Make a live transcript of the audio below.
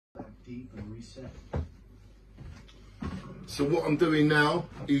So what I'm doing now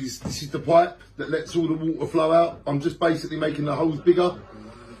is, this is the pipe that lets all the water flow out. I'm just basically making the holes bigger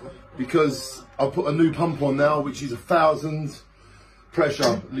because I'll put a new pump on now, which is 1,000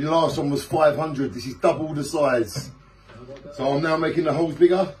 pressure. The last one was 500. This is double the size. So I'm now making the holes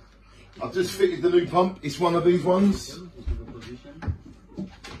bigger. I've just fitted the new pump. It's one of these ones.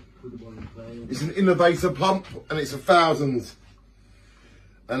 It's an innovator pump and it's 1,000.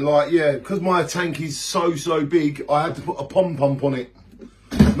 And like, yeah, because my tank is so big, I had to put a pump on it.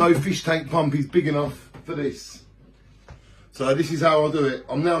 No fish tank pump is big enough for this. So this is how I do it.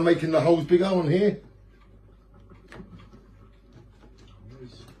 I'm now making the holes bigger on here.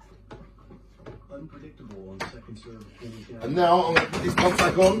 And now I'm going to put this pump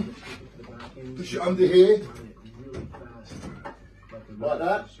back on, push it under here, like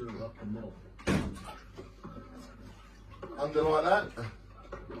that, under like that.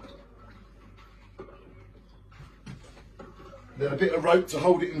 Then a bit of rope to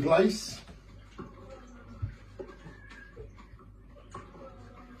hold it in place.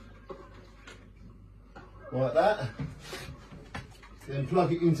 Like that. Then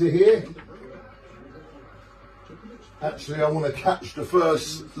plug it into here. Actually, I want to catch the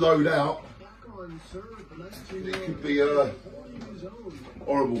first load out. It could be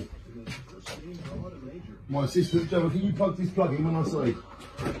horrible. My assistant, Joe, can you plug this plug in when I say?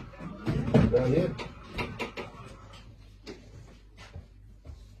 Down here.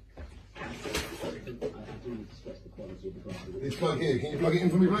 This plug here, can you plug it in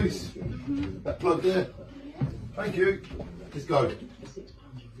for me, please? That plug there. Thank you. Let's go. This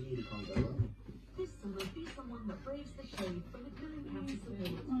summer, be someone that braves the shade when the Caring Cancer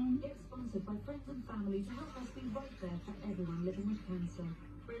Support. It's sponsored by friends and family to help us be right there for everyone living with cancer.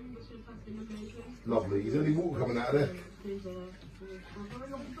 Lovely. Is there any water coming out of there?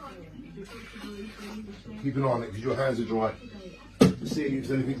 Keep an eye on it because your hands are dry. Just see if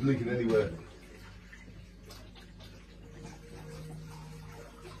there's anything leaking anywhere.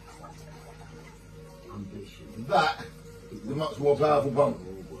 That is a much more powerful pump.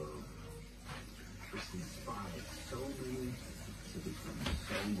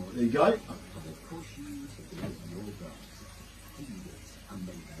 There you go.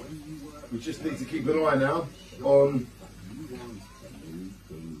 We just need to keep an eye now on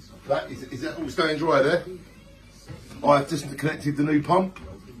that. Is that all staying dry there? I've just connected the new pump,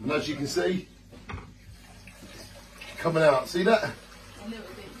 and as you can see, coming out. See that? A little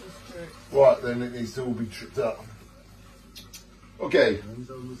bit just tripped. Right, then it needs to all be tripped up. Okay,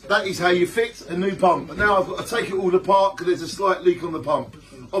 that is how you fix a new pump. But now I've got to take it all apart because there's a slight leak on the pump.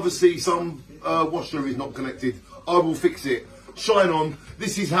 Obviously, some washer is not connected. I will fix it. Shine on.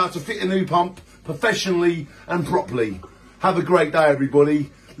 This is how to fit a new pump professionally and properly. Have a great day,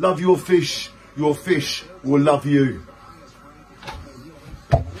 everybody. Love your fish. Your fish will love you.